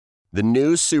The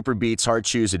new Super Beats Heart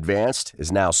Chews Advanced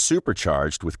is now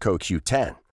supercharged with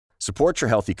CoQ10. Support your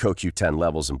healthy CoQ10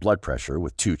 levels and blood pressure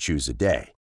with 2 chews a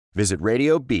day. Visit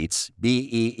RadioBeats,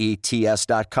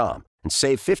 BEETS.com and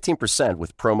save 15%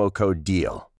 with promo code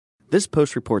DEAL. This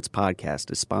Post Reports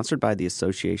podcast is sponsored by the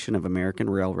Association of American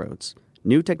Railroads.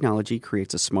 New technology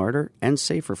creates a smarter and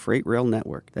safer freight rail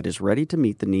network that is ready to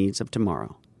meet the needs of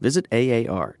tomorrow. Visit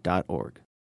AAR.org.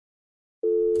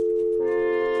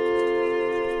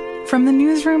 From the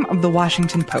newsroom of The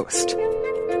Washington Post.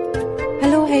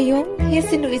 Hallo, Herr Jung. Hier ist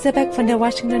die Luisa Beck von der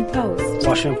Washington Post.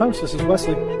 Washington Post, this is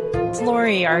Wesley. It's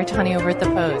Lori Aratani over at the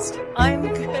Post. I'm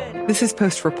good. This is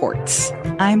Post Reports.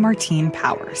 I'm Martine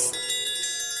Powers.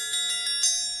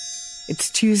 It's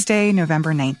Tuesday,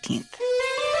 November 19th.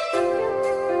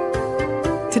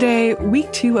 Today, week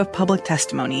 2 of public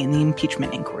testimony in the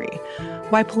impeachment inquiry,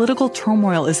 why political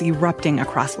turmoil is erupting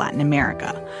across Latin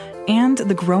America, and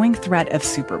the growing threat of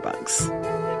superbugs.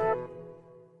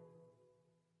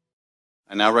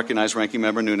 I now recognize Ranking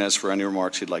Member Nunes for any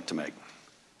remarks he'd like to make.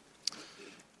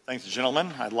 Thank you,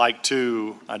 gentlemen. I'd like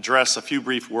to address a few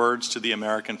brief words to the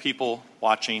American people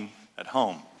watching at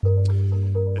home.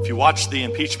 If you watched the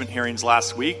impeachment hearings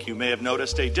last week, you may have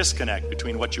noticed a disconnect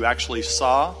between what you actually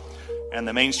saw and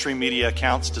the mainstream media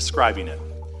accounts describing it.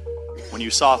 When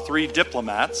you saw 3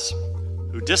 diplomats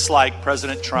who dislike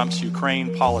President Trump's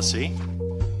Ukraine policy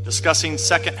discussing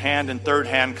second-hand and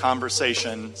third-hand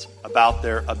conversations about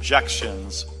their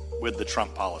objections with the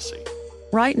Trump policy.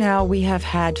 Right now, we have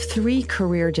had 3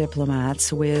 career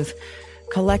diplomats with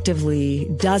collectively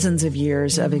dozens of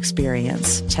years of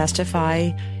experience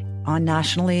testify on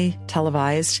nationally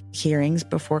televised hearings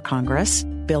before Congress.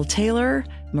 Bill Taylor,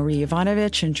 Marie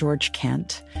Yovanovitch, and George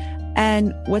Kent.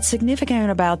 And what's significant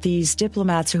about these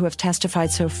diplomats who have testified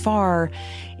so far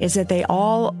is that they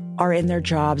all are in their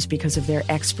jobs because of their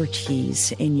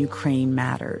expertise in Ukraine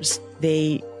matters.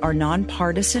 They are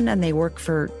nonpartisan and they work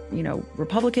for,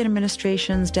 Republican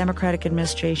administrations, Democratic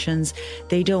administrations.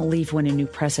 They don't leave when a new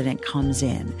president comes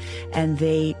in, and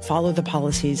they follow the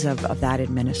policies of that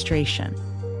administration.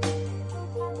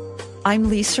 I'm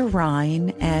Lisa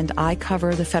Ryan, and I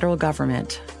cover the federal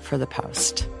government for the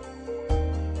Post.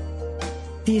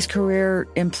 These career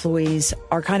employees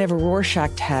are kind of a Rorschach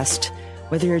test,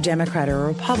 whether you're a Democrat or a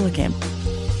Republican.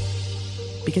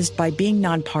 Because by being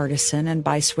nonpartisan and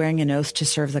by swearing an oath to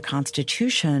serve the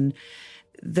Constitution,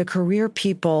 the career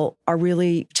people are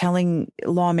really telling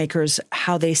lawmakers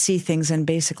how they see things and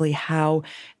basically how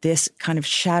this kind of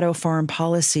shadow foreign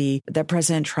policy that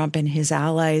President Trump and his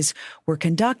allies were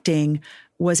conducting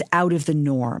was out of the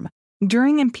norm.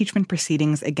 During impeachment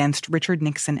proceedings against Richard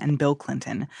Nixon and Bill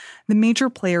Clinton, the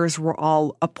major players were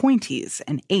all appointees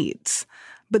and aides.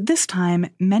 But this time,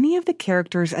 many of the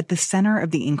characters at the center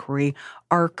of the inquiry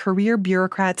are career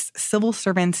bureaucrats, civil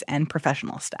servants, and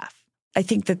professional staff. I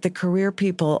think that the career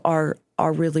people are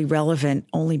really relevant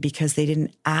only because they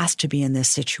didn't ask to be in this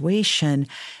situation.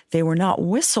 They were not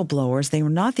whistleblowers. They were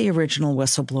not the original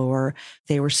whistleblower.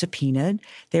 They were subpoenaed.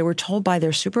 They were told by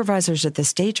their supervisors at the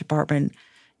State Department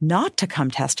not to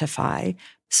come testify.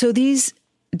 So these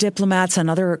diplomats and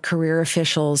other career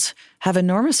officials have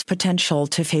enormous potential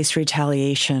to face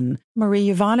retaliation. Marie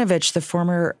Yovanovitch, the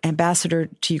former ambassador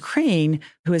to Ukraine,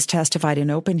 who has testified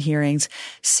in open hearings,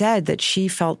 said that she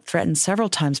felt threatened several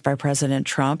times by President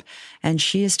Trump, and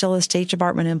she is still a State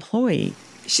Department employee.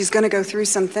 She's going to go through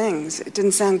some things. It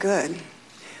didn't sound good.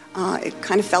 It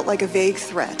kind of felt like a vague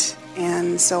threat,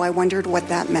 and so I wondered what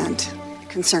that meant. It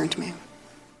concerned me.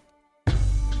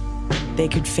 They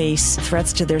could face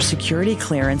threats to their security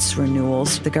clearance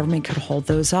renewals. The government could hold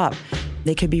those up.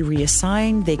 They could be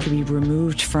reassigned. They could be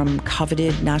removed from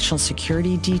coveted national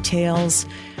security details.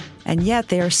 And yet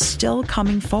they are still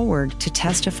coming forward to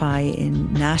testify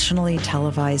in nationally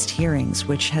televised hearings,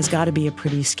 which has got to be a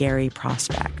pretty scary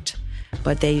prospect.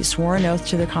 But they swore an oath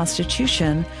to the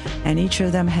Constitution, and each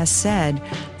of them has said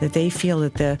that they feel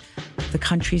that the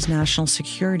country's national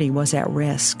security was at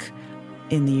risk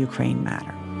in the Ukraine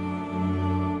matter.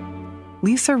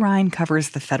 Lisa Ryan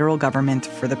covers the federal government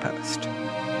for the Post.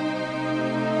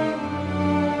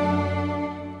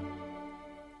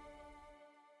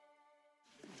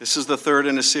 This is the third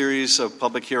in a series of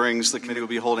public hearings the committee will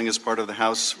be holding as part of the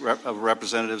House of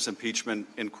Representatives impeachment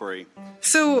inquiry.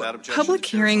 So, public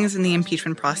hearings in the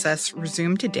impeachment process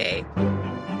resumed today.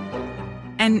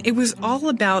 And it was all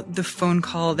about the phone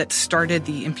call that started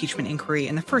the impeachment inquiry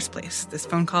in the first place, this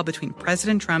phone call between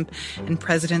President Trump and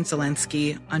President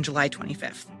Zelensky on July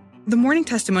 25th. The morning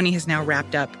testimony has now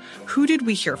wrapped up. Who did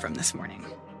we hear from this morning?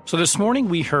 So this morning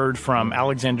we heard from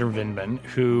Alexander Vindman,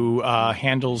 who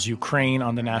handles Ukraine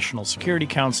on the National Security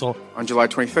Council. On July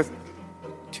 25th,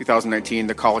 2019,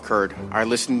 the call occurred. I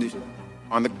listened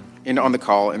on the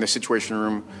call in the Situation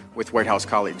Room with White House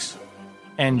colleagues.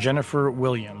 And Jennifer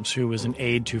Williams, who was an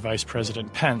aide to Vice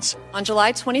President Pence. On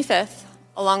July 25th,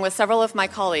 along with several of my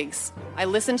colleagues, I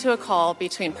listened to a call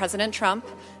between President Trump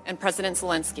and President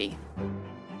Zelensky.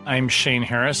 I'm Shane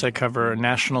Harris. I cover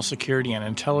national security and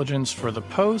intelligence for The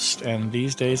Post, and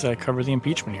these days I cover the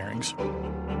impeachment hearings.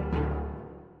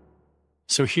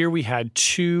 So here we had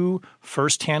two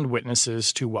firsthand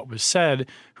witnesses to what was said,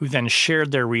 who then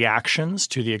shared their reactions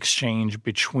to the exchange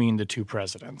between the two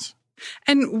presidents.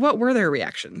 And what were their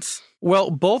reactions? Well,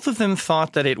 both of them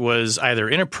thought that it was either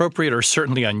inappropriate or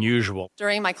certainly unusual.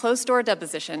 During my closed-door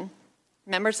deposition,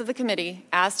 members of the committee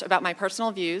asked about my personal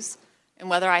views and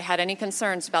whether I had any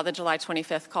concerns about the July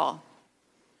 25th call.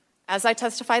 As I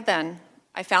testified then,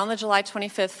 I found the July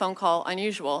 25th phone call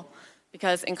unusual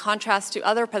because, in contrast to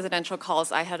other presidential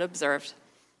calls I had observed,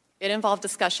 it involved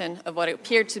discussion of what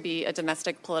appeared to be a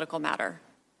domestic political matter.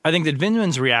 I think that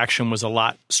Vindman's reaction was a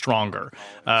lot stronger.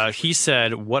 He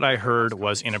said, "What I heard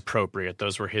was inappropriate."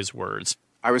 Those were his words.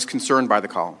 I was concerned by the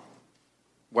call.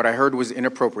 What I heard was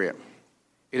inappropriate.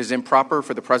 It is improper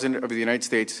for the President of the United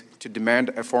States to demand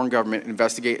a foreign government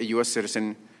investigate a U.S.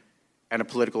 citizen and a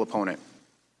political opponent.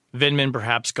 Vindman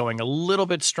perhaps going a little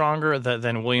bit stronger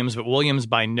than Williams, but Williams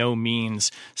by no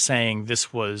means saying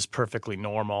this was perfectly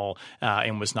normal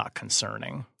and was not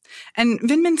concerning. And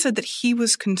Vindman said that he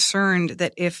was concerned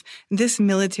that if this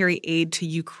military aid to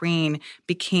Ukraine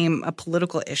became a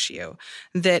political issue,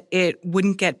 that it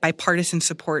wouldn't get bipartisan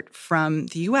support from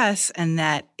the U.S. and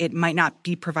that it might not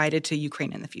be provided to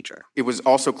Ukraine in the future. It was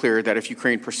also clear that if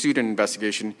Ukraine pursued an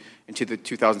investigation into the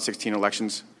 2016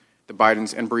 elections, the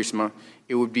Bidens and Burisma,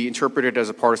 it would be interpreted as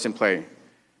a partisan play,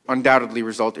 undoubtedly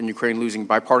result in Ukraine losing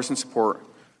bipartisan support,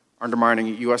 undermining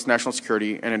U.S. national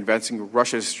security, and advancing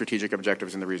Russia's strategic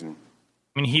objectives in the region.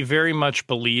 I mean, he very much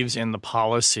believes in the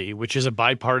policy, which is a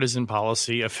bipartisan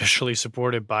policy officially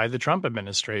supported by the Trump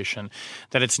administration,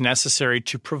 that it's necessary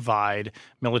to provide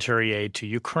military aid to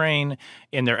Ukraine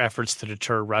in their efforts to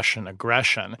deter Russian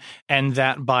aggression, and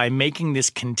that by making this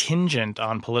contingent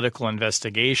on political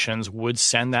investigations would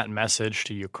send that message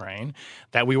to Ukraine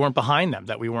that we weren't behind them,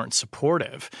 that we weren't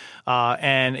supportive.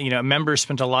 And members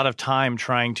spent a lot of time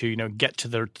trying to, get to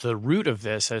the root of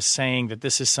this as saying that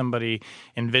this is somebody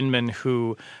in Vindman who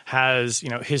has,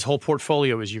 his whole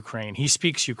portfolio is Ukraine. He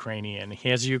speaks Ukrainian. He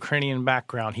has a Ukrainian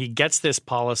background. He gets this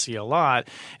policy a lot.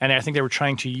 And I think they were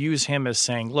trying to use him as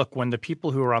saying, look, when the people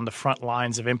who are on the front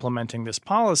lines of implementing this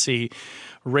policy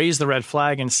raise the red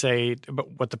flag and say,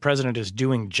 but what the president is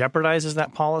doing jeopardizes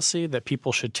that policy, that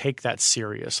people should take that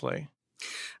seriously.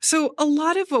 So a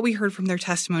lot of what we heard from their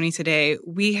testimony today,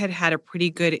 we had a pretty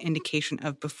good indication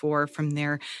of before from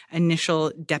their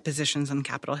initial depositions on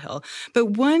Capitol Hill.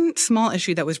 But one small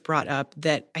issue that was brought up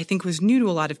that I think was new to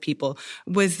a lot of people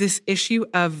was this issue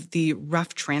of the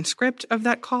rough transcript of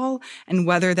that call and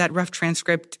whether that rough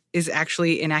transcript is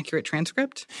actually an accurate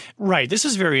transcript. Right. This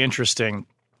is very interesting.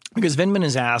 Because Vindman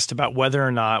is asked about whether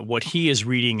or not what he is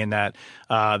reading in that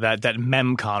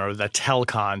MEMCON or that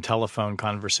TELCON, telephone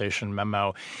conversation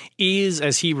memo, is,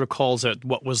 as he recalls it,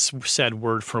 what was said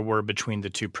word for word between the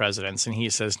two presidents. And he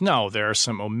says, no, there are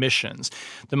some omissions.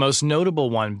 The most notable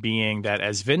one being that,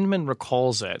 as Vindman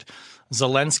recalls it,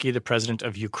 Zelensky, the president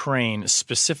of Ukraine,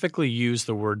 specifically used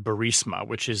the word Burisma,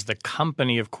 which is the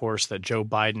company, of course, that Joe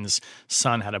Biden's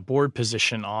son had a board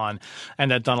position on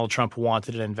and that Donald Trump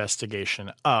wanted an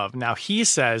investigation of. Now, he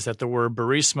says that the word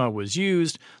Burisma was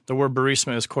used. The word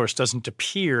Burisma, of course, doesn't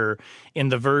appear in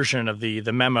the version of the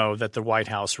memo that the White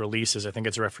House releases. I think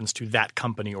it's a reference to that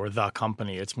company or the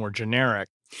company. It's more generic.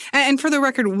 And for the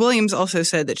record, Williams also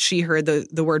said that she heard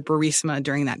the word Burisma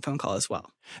during that phone call as well.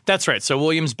 That's right. So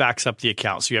Williams backs up the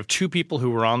account. So you have two people who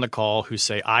were on the call who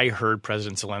say, I heard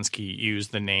President Zelensky use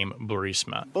the name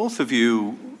Burisma. Both of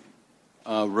you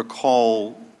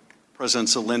recall President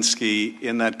Zelensky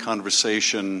in that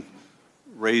conversation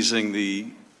raising the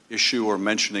issue or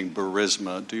mentioning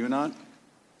Burisma, do you not?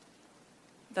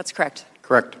 That's correct.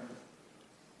 Correct.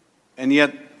 And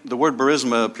yet the word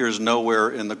Burisma appears nowhere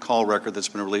in the call record that's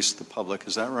been released to the public.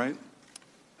 Is that right?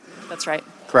 That's right.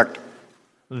 Correct.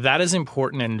 That is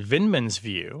important in Vindman's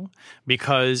view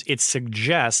because it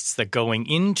suggests that going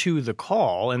into the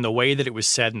call and the way that it was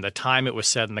said and the time it was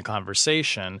said in the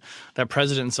conversation, that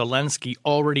President Zelensky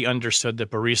already understood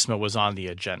that Burisma was on the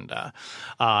agenda.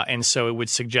 And so it would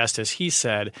suggest, as he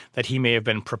said, that he may have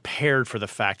been prepared for the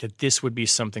fact that this would be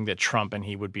something that Trump and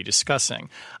he would be discussing.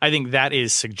 I think that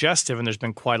is suggestive, and there's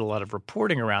been quite a lot of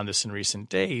reporting around this in recent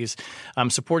days,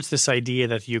 supports this idea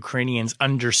that the Ukrainians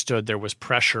understood there was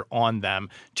pressure on them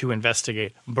to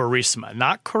investigate Burisma,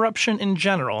 not corruption in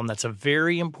general. And that's a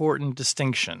very important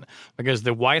distinction because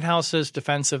the White House's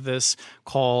defense of this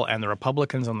call and the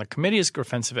Republicans on the committee's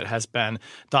defense of it has been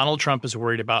Donald Trump is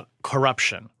worried about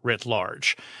corruption writ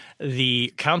large.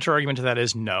 The counterargument to that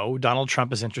is no, Donald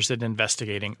Trump is interested in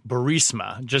investigating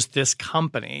Burisma, just this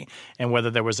company, and whether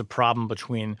there was a problem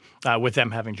with them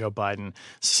having Joe Biden's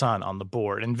son on the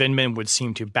board. And Vindman would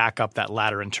seem to back up that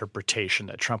latter interpretation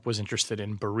that Trump was interested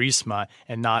in Burisma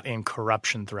and not in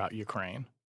corruption throughout Ukraine.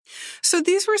 So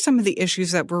these were some of the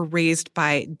issues that were raised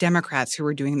by Democrats who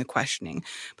were doing the questioning.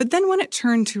 But then when it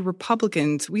turned to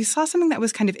Republicans, we saw something that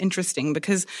was kind of interesting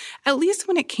because at least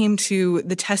when it came to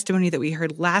the testimony that we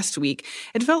heard last week,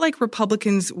 it felt like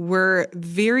Republicans were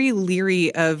very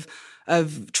leery of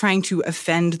trying to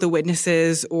offend the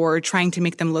witnesses or trying to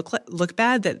make them look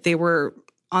bad, that they were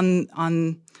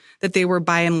that they were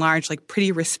by and large like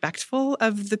pretty respectful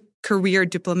of the career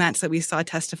diplomats that we saw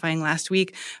testifying last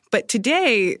week. But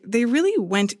today, they really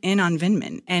went in on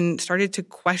Vindman and started to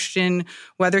question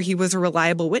whether he was a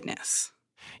reliable witness.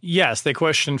 Yes, they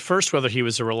questioned first whether he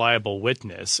was a reliable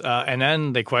witness, and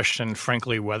then they questioned,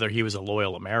 frankly, whether he was a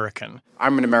loyal American.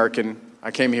 I'm an American. I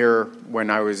came here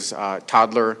when I was a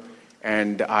toddler,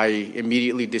 and I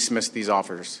immediately dismissed these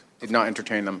offers, did not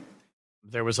entertain them.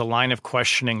 There was a line of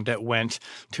questioning that went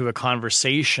to a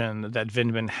conversation that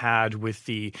Vindman had with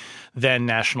the then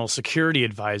National Security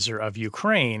Advisor of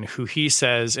Ukraine, who he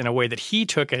says, in a way that he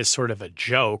took as sort of a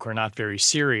joke or not very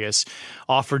serious,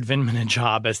 offered Vindman a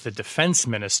job as the defense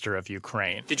minister of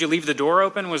Ukraine. Did you leave the door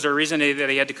open? Was there a reason that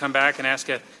he had to come back and ask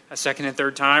a second and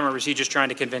third time, or was he just trying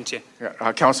to convince you?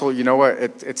 Counsel, you know what?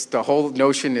 It's the whole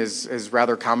notion is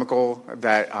rather comical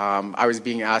that I was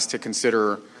being asked to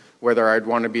consider whether I'd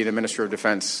want to be the Minister of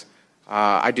Defense.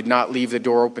 I did not leave the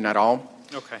door open at all.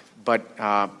 Okay. But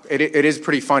it is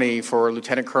pretty funny for a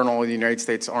lieutenant colonel in the United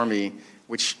States Army,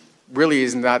 which really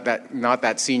is not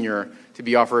that senior, to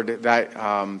be offered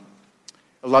that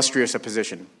illustrious a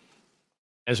position.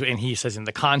 And he says in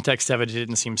the context of it, it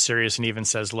didn't seem serious, and even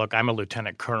says, look, I'm a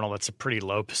lieutenant colonel. That's a pretty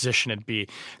low position. It'd be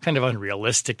kind of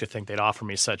unrealistic to think they'd offer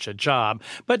me such a job.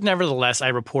 But nevertheless, I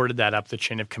reported that up the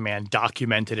chain of command,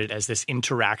 documented it as this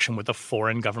interaction with a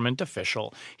foreign government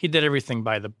official. He did everything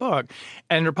by the book.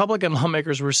 And Republican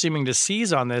lawmakers were seeming to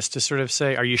seize on this to sort of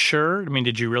say, are you sure? I mean,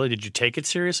 did you take it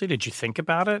seriously? Did you think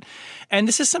about it? And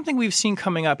this is something we've seen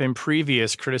coming up in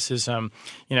previous criticism,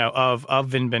 of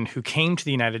Vindman, who came to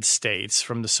the United States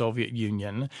from the Soviet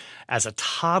Union as a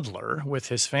toddler with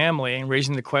his family, and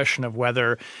raising the question of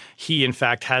whether he, in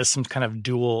fact, has some kind of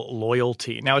dual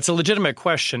loyalty. Now, it's a legitimate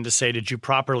question to say, did you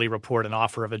properly report an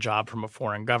offer of a job from a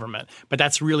foreign government? But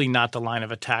that's really not the line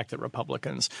of attack that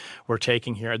Republicans were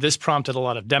taking here. This prompted a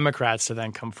lot of Democrats to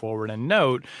then come forward and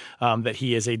note that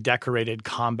he is a decorated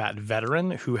combat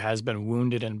veteran who has been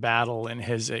wounded in battle and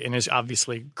is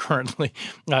obviously currently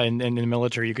in the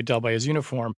military. You could tell by his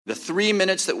uniform. The 3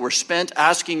 minutes that were spent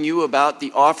asking you about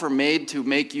the offer made to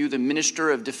make you the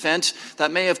Minister of Defense, that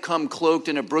may have come cloaked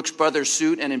in a Brooks Brothers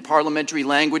suit and in parliamentary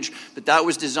language, but that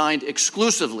was designed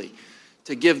exclusively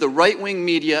to give the right-wing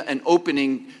media an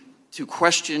opening to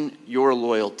question your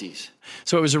loyalties.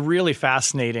 So it was a really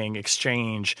fascinating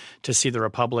exchange to see the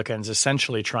Republicans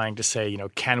essentially trying to say,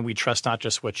 can we trust not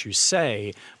just what you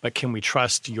say, but can we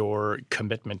trust your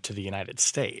commitment to the United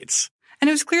States? And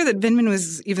it was clear that Vindman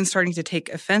was even starting to take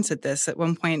offense at this. At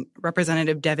one point,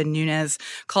 Representative Devin Nunes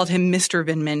called him Mr.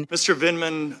 Vindman. Mr.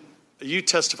 Vindman, you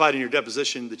testified in your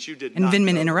deposition that you did and not. And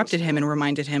Vindman interrupted him and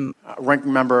reminded him.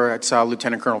 Ranking member, it's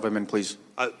Lieutenant Colonel Vindman, please.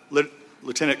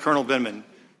 Lieutenant Colonel Vindman,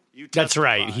 you testified. That's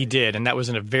right, he did. And that was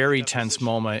in a very tense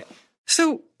moment.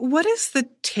 So what is the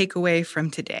takeaway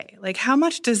from today? Like, how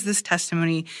much does this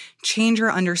testimony change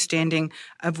our understanding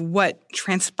of what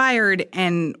transpired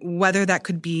and whether that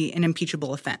could be an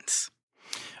impeachable offense?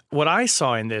 What I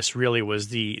saw in this really was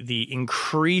the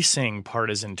increasing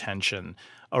partisan tension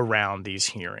around these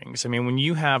hearings. I mean, when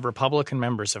you have Republican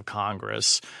members of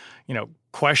Congress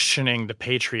questioning the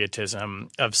patriotism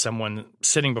of someone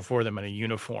sitting before them in a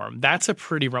uniform. That's a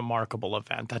pretty remarkable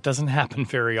event. That doesn't happen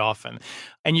very often.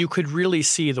 And you could really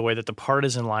see the way that the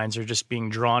partisan lines are just being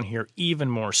drawn here even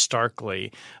more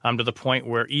starkly, to the point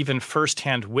where even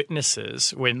firsthand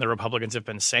witnesses, when the Republicans have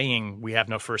been saying we have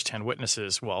no firsthand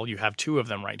witnesses, well, you have two of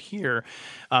them right here,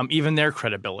 even their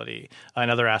credibility and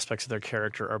other aspects of their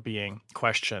character are being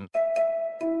questioned.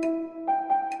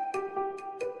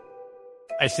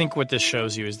 I think what this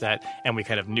shows you is that, and we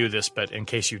kind of knew this, but in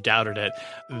case you doubted it,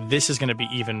 this is going to be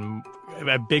even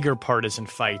a bigger partisan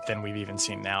fight than we've even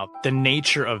seen now. The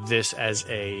nature of this as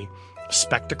a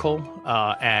spectacle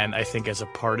and I think as a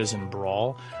partisan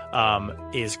brawl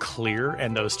is clear,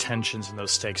 and those tensions and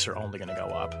those stakes are only going to go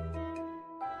up.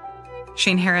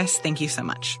 Shane Harris, thank you so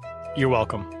much. You're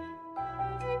welcome.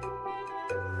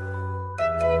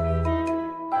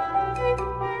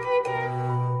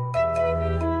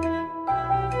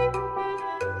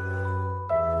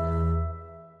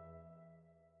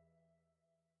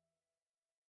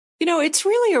 It's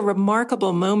really a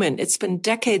remarkable moment. It's been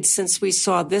decades since we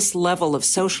saw this level of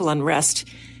social unrest.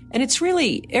 And it's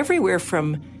really everywhere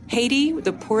from Haiti,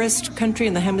 the poorest country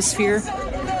in the hemisphere,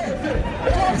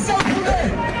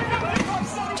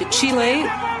 to Chile,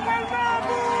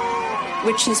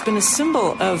 which has been a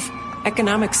symbol of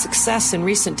economic success in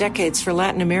recent decades for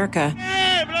Latin America.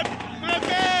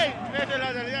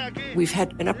 We've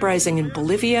had an uprising in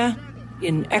Bolivia,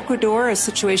 in Ecuador, a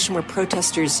situation where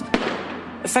protesters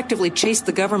effectively chased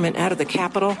the government out of the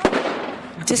capital.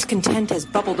 Discontent has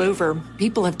bubbled over.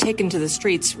 People have taken to the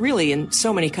streets, really, in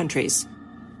so many countries.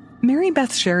 Mary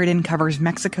Beth Sheridan covers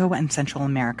Mexico and Central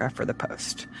America for The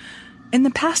Post. In the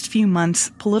past few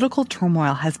months, political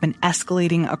turmoil has been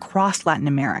escalating across Latin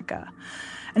America.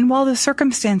 And while the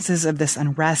circumstances of this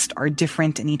unrest are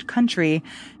different in each country,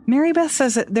 Mary Beth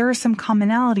says that there are some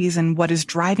commonalities in what is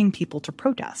driving people to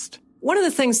protest. One of the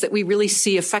things that we really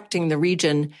see affecting the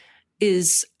region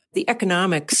is the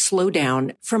economic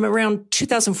slowdown. From around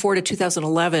 2004 to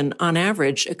 2011, on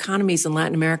average, economies in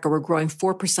Latin America were growing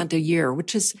 4% a year,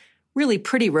 which is really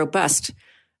pretty robust.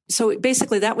 So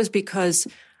basically that was because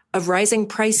of rising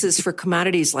prices for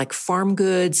commodities like farm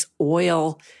goods,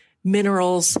 oil,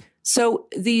 minerals. So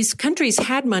these countries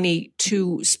had money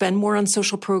to spend more on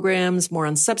social programs, more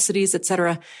on subsidies, et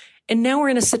cetera. And now we're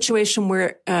in a situation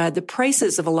where the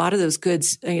prices of a lot of those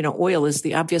goods, oil is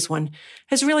the obvious one,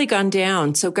 has really gone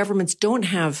down. So governments don't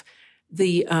have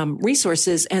the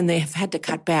resources, and they have had to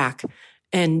cut back.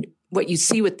 And what you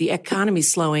see with the economy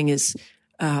slowing is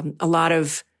a lot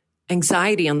of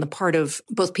anxiety on the part of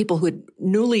both people who had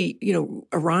newly,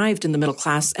 arrived in the middle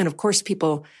class, and of course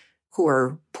people who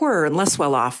are poorer and less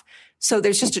well off. So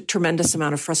there's just a tremendous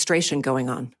amount of frustration going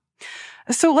on.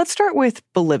 So let's start with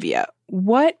Bolivia.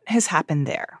 What has happened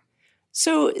there?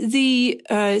 So the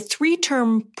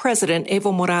three-term president,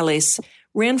 Evo Morales,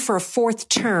 ran for a fourth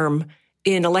term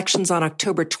in elections on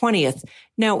October 20th.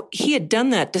 Now, he had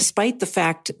done that despite the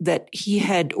fact that he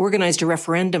had organized a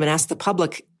referendum and asked the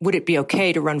public, would it be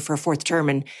okay to run for a fourth term?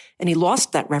 And he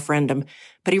lost that referendum,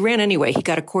 but he ran anyway. He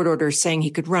got a court order saying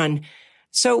he could run.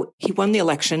 So he won the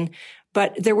election.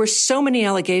 But there were so many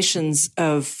allegations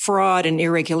of fraud and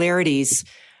irregularities.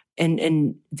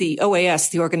 And the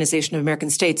OAS, the Organization of American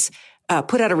States,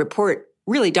 put out a report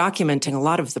really documenting a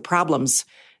lot of the problems.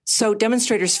 So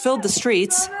demonstrators filled the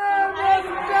streets.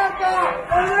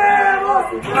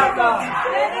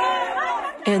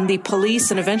 And the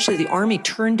police and eventually the army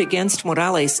turned against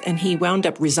Morales, and he wound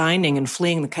up resigning and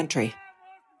fleeing the country.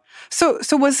 So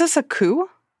was this a coup?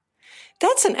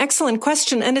 That's an excellent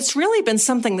question, and it's really been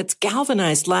something that's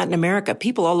galvanized Latin America.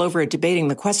 People all over are debating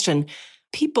the question.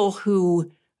 People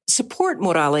who support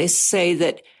Morales say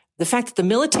that the fact that the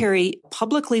military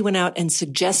publicly went out and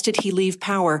suggested he leave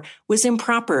power was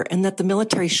improper, and that the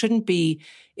military shouldn't be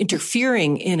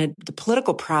interfering in the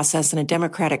political process in a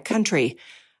democratic country.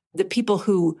 The people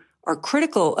who are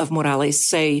critical of Morales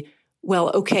say, well,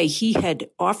 okay, he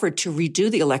had offered to redo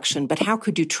the election, but how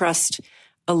could you trust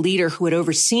a leader who had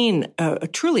overseen a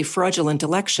truly fraudulent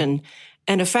election,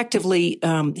 and effectively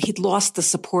he'd lost the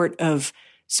support of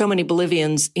so many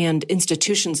Bolivians and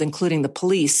institutions, including the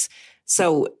police.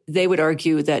 So they would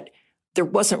argue that there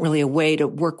wasn't really a way to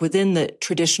work within the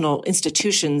traditional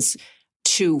institutions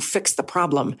to fix the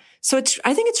problem. So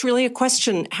I think it's really a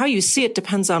question. How you see it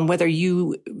depends on whether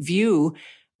you view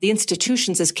the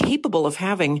institutions as capable of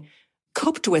having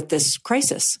coped with this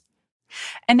crisis.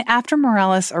 And after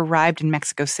Morales arrived in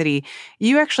Mexico City,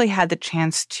 you actually had the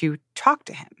chance to talk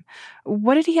to him.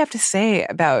 What did he have to say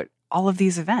about all of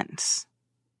these events?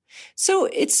 So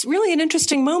it's really an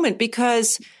interesting moment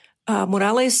because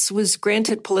Morales was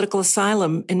granted political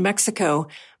asylum in Mexico,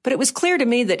 but it was clear to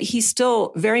me that he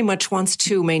still very much wants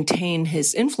to maintain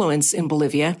his influence in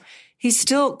Bolivia. He's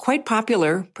still quite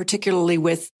popular, particularly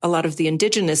with a lot of the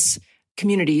indigenous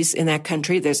communities in that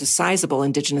country. There's a sizable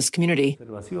indigenous community.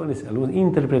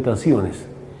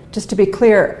 Just to be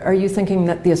clear, are you thinking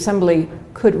that the Assembly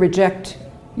could reject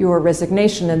your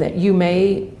resignation and that you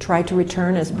may try to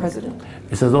return as president?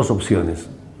 Esas dos opciones.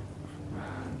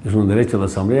 Es un derecho de la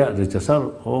Asamblea rechazar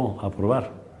o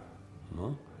aprobar.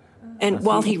 And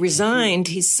while he resigned,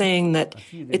 he's saying that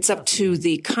it's up to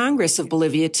the Congress of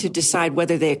Bolivia to decide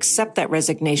whether they accept that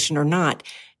resignation or not.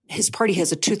 His party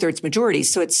has a 2/3 majority,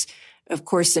 so it's, of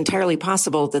course, entirely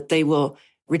possible that they will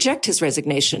reject his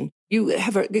resignation. You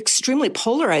have an extremely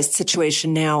polarized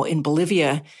situation now in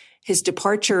Bolivia. His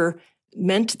departure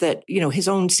meant that, his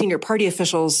own senior party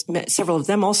officials, several of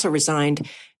them also resigned.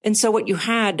 And so what you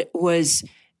had was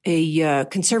a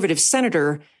conservative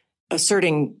senator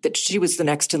asserting that she was the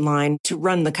next in line to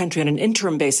run the country on an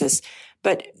interim basis.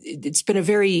 But it's been a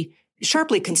very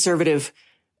sharply conservative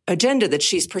agenda that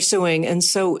she's pursuing. And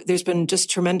so there's been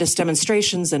just tremendous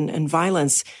demonstrations and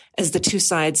violence as the two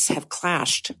sides have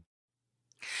clashed.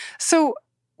 So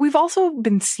we've also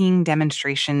been seeing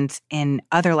demonstrations in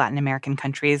other Latin American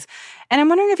countries. And I'm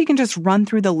wondering if you can just run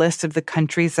through the list of the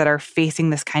countries that are facing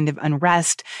this kind of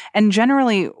unrest and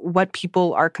generally what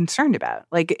people are concerned about.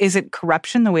 Like, is it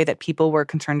corruption the way that people were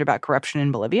concerned about corruption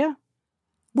in Bolivia?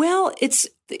 Well, it's,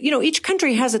 each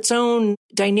country has its own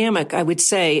dynamic, I would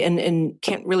say, and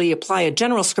can't really apply a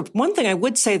general script. One thing I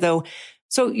would say, though,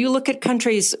 so you look at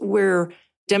countries where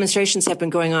demonstrations have been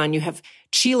going on. You have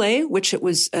Chile, which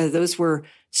those were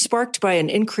sparked by an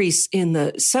increase in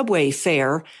the subway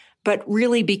fare, but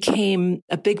really became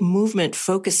a big movement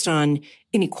focused on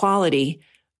inequality.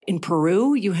 In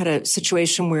Peru, you had a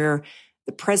situation where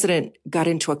the president got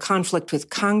into a conflict with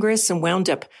Congress and wound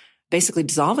up basically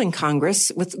dissolving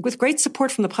Congress with great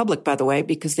support from the public, by the way,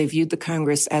 because they viewed the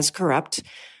Congress as corrupt.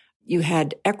 You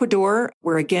had Ecuador,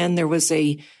 where again, there was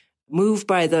a move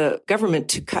by the government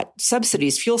to cut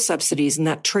fuel subsidies, and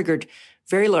that triggered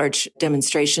very large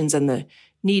demonstrations and the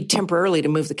need temporarily to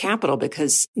move the capital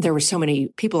because there were so many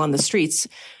people on the streets.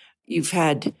 You've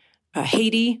had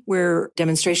Haiti, where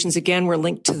demonstrations again were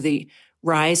linked to the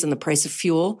rise in the price of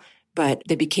fuel, but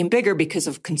they became bigger because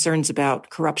of concerns about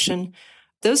corruption.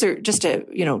 Those are just a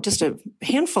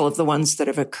handful of the ones that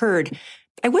have occurred.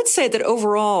 I would say that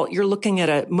overall, you're looking at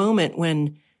a moment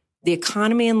when the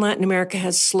economy in Latin America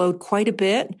has slowed quite a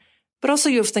bit, but also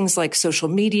you have things like social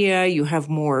media, you have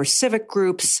more civic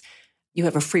groups, you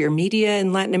have a freer media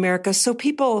in Latin America. So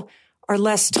people are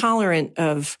less tolerant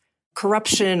of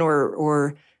corruption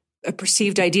or a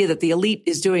perceived idea that the elite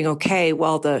is doing okay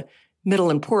while the middle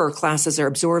and poorer classes are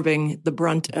absorbing the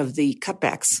brunt of the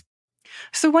cutbacks.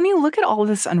 So when you look at all of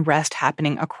this unrest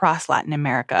happening across Latin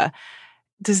America,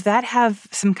 does that have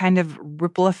some kind of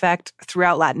ripple effect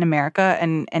throughout Latin America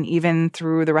and even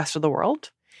through the rest of the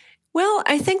world? Well,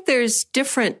 I think there's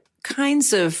different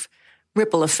kinds of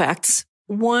ripple effects.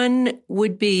 One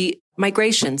would be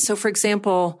migration. So, for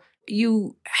example,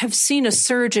 you have seen a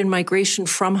surge in migration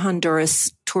from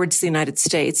Honduras towards the United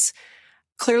States.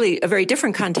 Clearly a very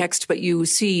different context, but you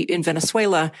see in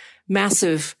Venezuela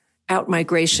massive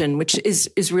outmigration, which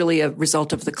is really a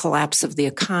result of the collapse of the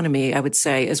economy, I would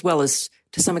say, as well as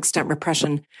to some extent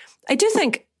repression. I do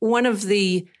think one of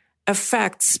the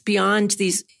effects beyond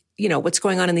these, what's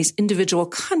going on in these individual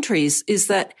countries is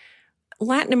that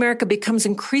Latin America becomes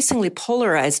increasingly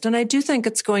polarized. And I do think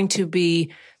it's going to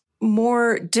be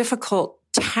more difficult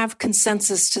to have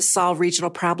consensus to solve regional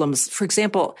problems. For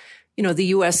example, the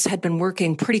U.S. had been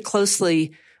working pretty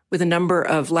closely with a number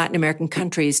of Latin American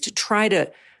countries to try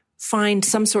to find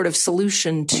some sort of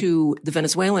solution to the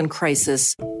Venezuelan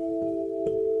crisis.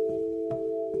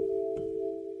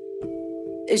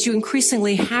 As you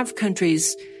increasingly have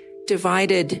countries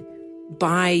divided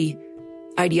by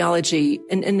ideology,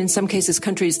 and in some cases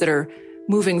countries that are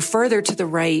moving further to the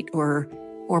right or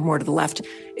more to the left,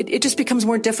 it just becomes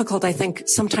more difficult, I think,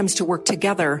 sometimes to work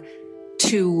together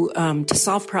to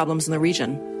solve problems in the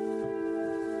region.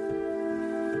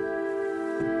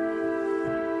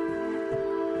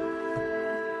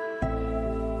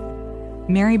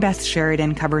 Mary Beth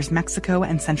Sheridan covers Mexico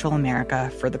and Central America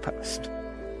for The Post.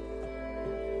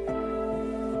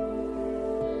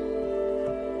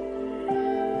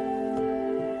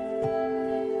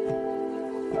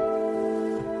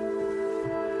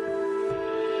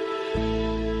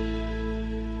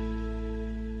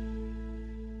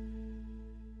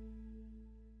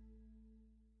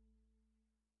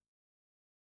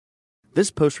 This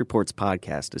Post Reports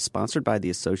podcast is sponsored by the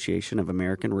Association of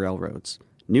American Railroads.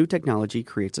 New technology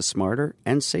creates a smarter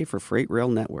and safer freight rail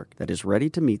network that is ready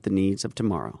to meet the needs of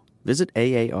tomorrow. Visit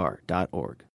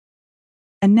AAR.org.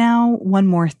 And now, one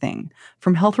more thing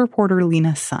from health reporter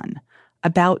Lena Sun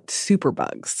about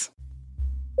superbugs.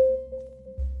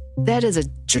 That is a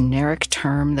generic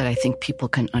term that I think people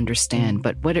can understand,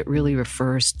 but what it really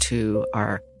refers to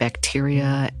are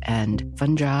bacteria and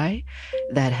fungi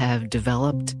that have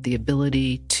developed the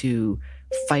ability to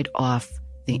fight off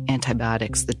the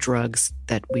antibiotics, the drugs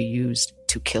that we use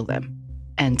to kill them.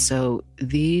 And so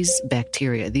these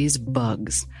bacteria, these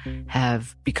bugs,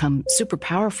 have become super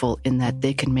powerful in that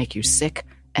they can make you sick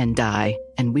and die,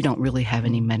 and we don't really have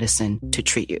any medicine to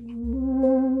treat you.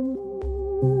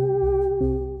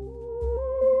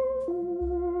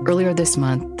 Earlier this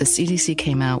month, the CDC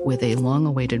came out with a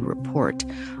long-awaited report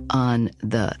on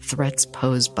the threats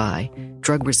posed by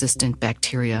drug-resistant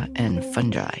bacteria and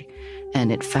fungi,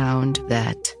 and it found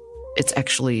that it's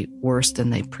actually worse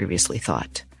than they previously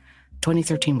thought.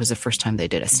 2013 was the first time they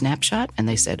did a snapshot, and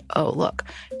they said, oh, look,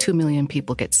 2 million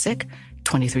people get sick,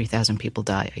 23,000 people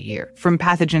die a year. From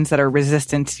pathogens that are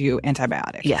resistant to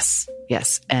antibiotics.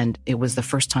 Yes. And it was the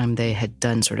first time they had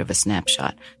done sort of a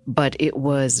snapshot. But it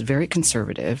was very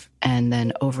conservative. And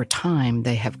then over time,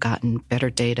 they have gotten better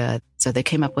data. So they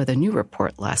came up with a new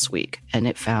report last week, and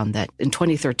it found that in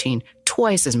 2013,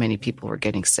 twice as many people were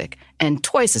getting sick and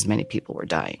twice as many people were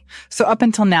dying. So up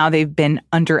until now, they've been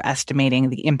underestimating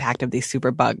the impact of these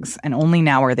superbugs. And only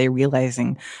now are they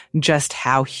realizing just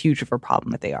how huge of a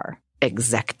problem that they are.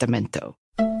 Exactamento.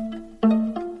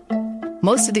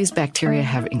 Most of these bacteria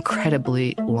have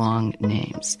incredibly long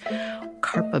names.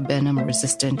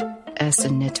 Carbapenem-resistant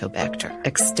Acinetobacter,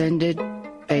 extended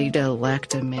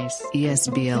beta-lactamase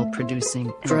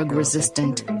ESBL-producing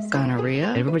drug-resistant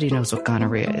gonorrhea. Everybody knows what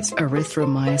gonorrhea is.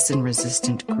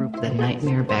 Erythromycin-resistant group, the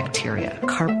nightmare bacteria.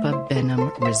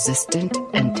 Carbapenem-resistant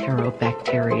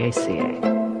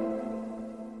Enterobacteriaceae.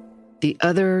 The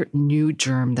other new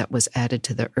germ that was added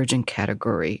to the urgent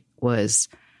category was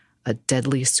a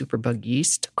deadly superbug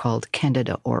yeast called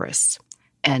Candida auris.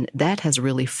 And that has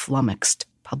really flummoxed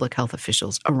public health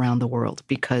officials around the world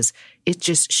because it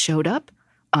just showed up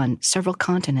on several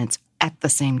continents at the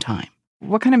same time.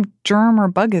 What kind of germ or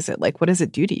bug is it? Like, what does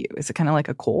it do to you? Is it kind of like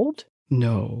a cold?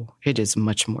 No, it is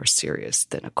much more serious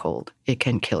than a cold. It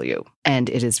can kill you. And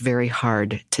it is very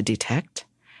hard to detect,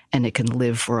 and it can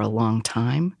live for a long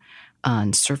time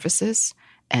on surfaces,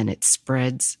 and it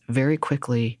spreads very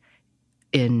quickly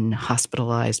in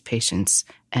hospitalized patients.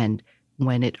 And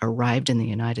when it arrived in the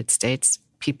United States,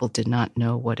 people did not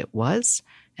know what it was,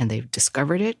 and they've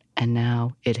discovered it, and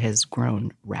now it has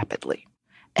grown rapidly.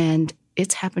 And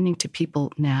it's happening to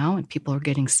people now, and people are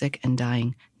getting sick and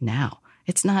dying now.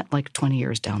 It's not like 20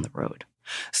 years down the road.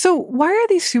 So why are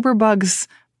these superbugs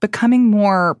becoming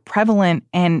more prevalent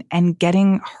and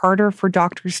getting harder for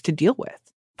doctors to deal with?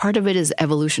 Part of it is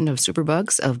evolution of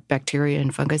superbugs, of bacteria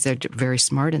and fungi. They're very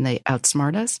smart and they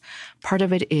outsmart us. Part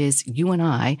of it is you and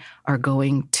I are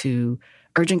going to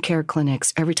urgent care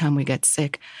clinics every time we get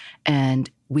sick, and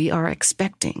we are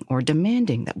expecting or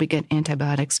demanding that we get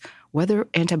antibiotics, whether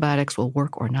antibiotics will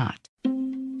work or not.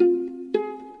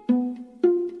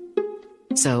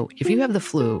 So if you have the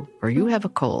flu or you have a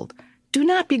cold, do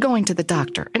not be going to the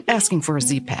doctor and asking for a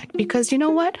Z-Pak, because you know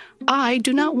what? I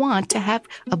do not want to have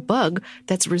a bug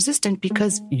that's resistant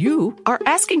because you are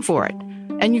asking for it.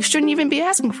 And you shouldn't even be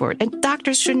asking for it. And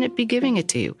doctors shouldn't be giving it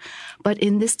to you. But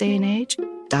in this day and age,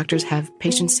 doctors have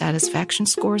patient satisfaction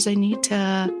scores they need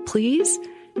to please.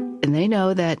 And they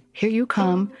know that here you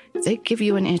come, if they give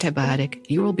you an antibiotic,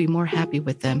 you will be more happy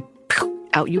with them.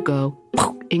 Out you go.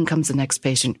 In comes the next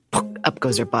patient. Up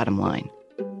goes their bottom line.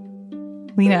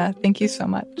 Lena, thank you so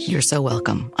much. You're so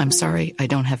welcome. I'm sorry I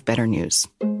don't have better news.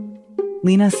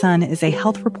 Lena Sun is a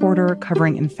health reporter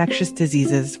covering infectious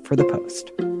diseases for The Post.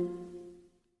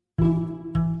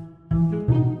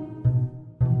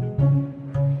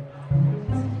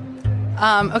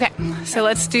 Okay, so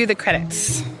let's do the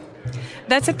credits.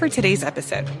 That's it for today's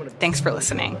episode. Thanks for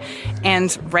listening.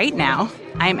 And right now,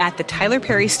 I'm at the Tyler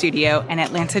Perry Studio in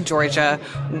Atlanta, Georgia,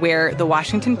 where the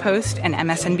Washington Post and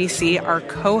MSNBC are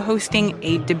co-hosting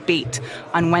a debate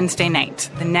on Wednesday night,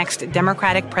 the next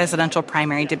Democratic presidential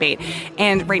primary debate.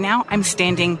 And right now, I'm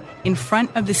standing in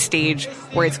front of the stage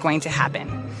where it's going to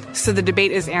happen. So the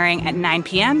debate is airing at 9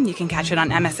 p.m. You can catch it on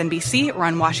MSNBC or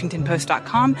on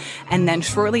WashingtonPost.com. And then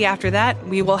shortly after that,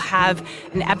 we will have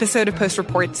an episode of Post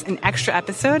Reports, an extra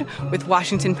episode with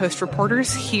Washington Post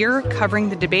reporters here covering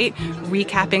the debate,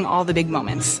 recapping all the big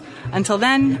moments. Until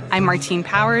then, I'm Martine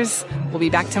Powers. We'll be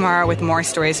back tomorrow with more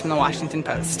stories from the Washington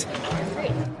Post.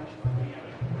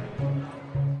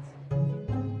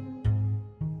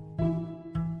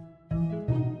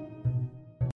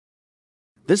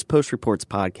 This Post Reports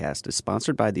podcast is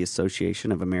sponsored by the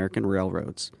Association of American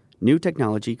Railroads. New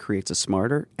technology creates a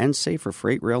smarter and safer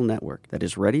freight rail network that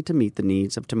is ready to meet the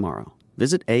needs of tomorrow.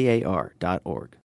 Visit AAR.org.